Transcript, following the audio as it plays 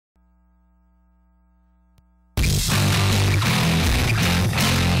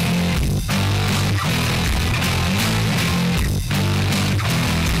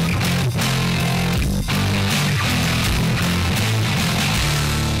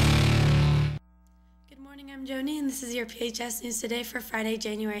I'm Joni, and this is your PHS News Today for Friday,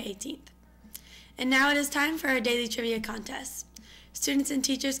 January 18th. And now it is time for our daily trivia contest. Students and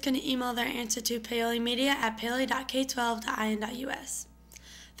teachers can email their answer to paolimedia@paoli.k12.in.us.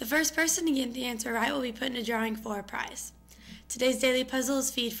 The first person to get the answer right will be put in a drawing for a prize. Today's daily puzzle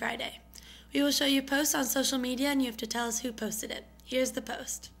is Feed Friday. We will show you posts on social media, and you have to tell us who posted it. Here's the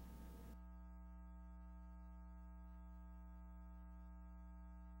post.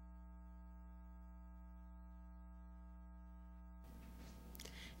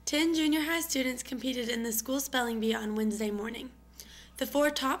 Ten junior high students competed in the school spelling bee on Wednesday morning. The four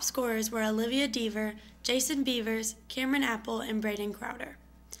top scorers were Olivia Deaver, Jason Beavers, Cameron Apple, and Braden Crowder.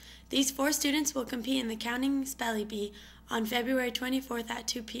 These four students will compete in the counting spelling bee on February 24th at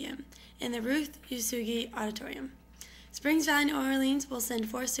 2 p.m. in the Ruth Usugi Auditorium. Springs Valley, New Orleans will send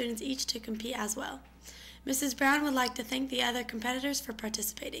four students each to compete as well. Mrs. Brown would like to thank the other competitors for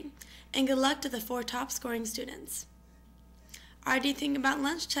participating, and good luck to the four top scoring students. Already thinking about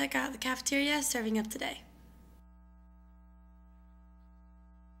lunch? Check out the cafeteria serving up today.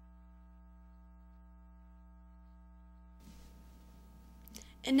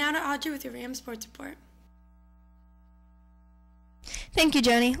 And now to Audrey with your Rams Sports Report. Thank you,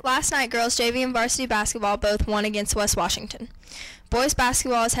 Joni. Last night, girls JV and varsity basketball both won against West Washington. Boys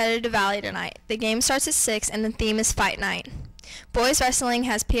basketball is headed to Valley tonight. The game starts at 6 and the theme is Fight Night. Boys wrestling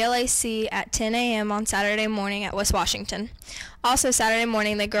has PLAC at 10 a.m. on Saturday morning at West Washington. Also Saturday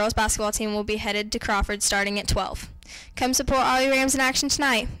morning, the girls basketball team will be headed to Crawford starting at 12. Come support all your Rams in action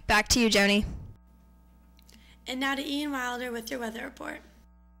tonight. Back to you, Joni. And now to Ian Wilder with your weather report.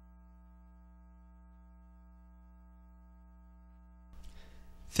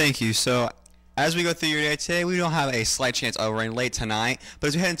 Thank you. So, as we go through your day today, we don't have a slight chance of rain late tonight, but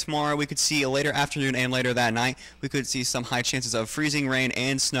as we head into tomorrow, we could see a later afternoon and later that night, we could see some high chances of freezing rain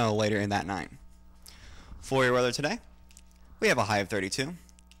and snow later in that night. For your weather today, we have a high of 32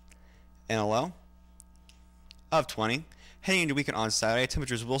 and a low of 20. Heading into weekend on Saturday,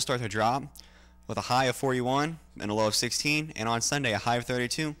 temperatures will start to drop with a high of 41 and a low of 16, and on Sunday, a high of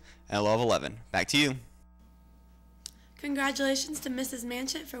 32 and a low of 11. Back to you. Congratulations to Mrs.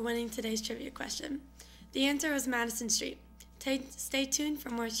 Manchett for winning today's trivia question. The answer was Madison Street. Stay tuned for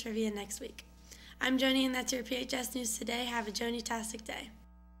more trivia next week. I'm Joni, and that's your PHS News Today. Have a Joni-tastic day.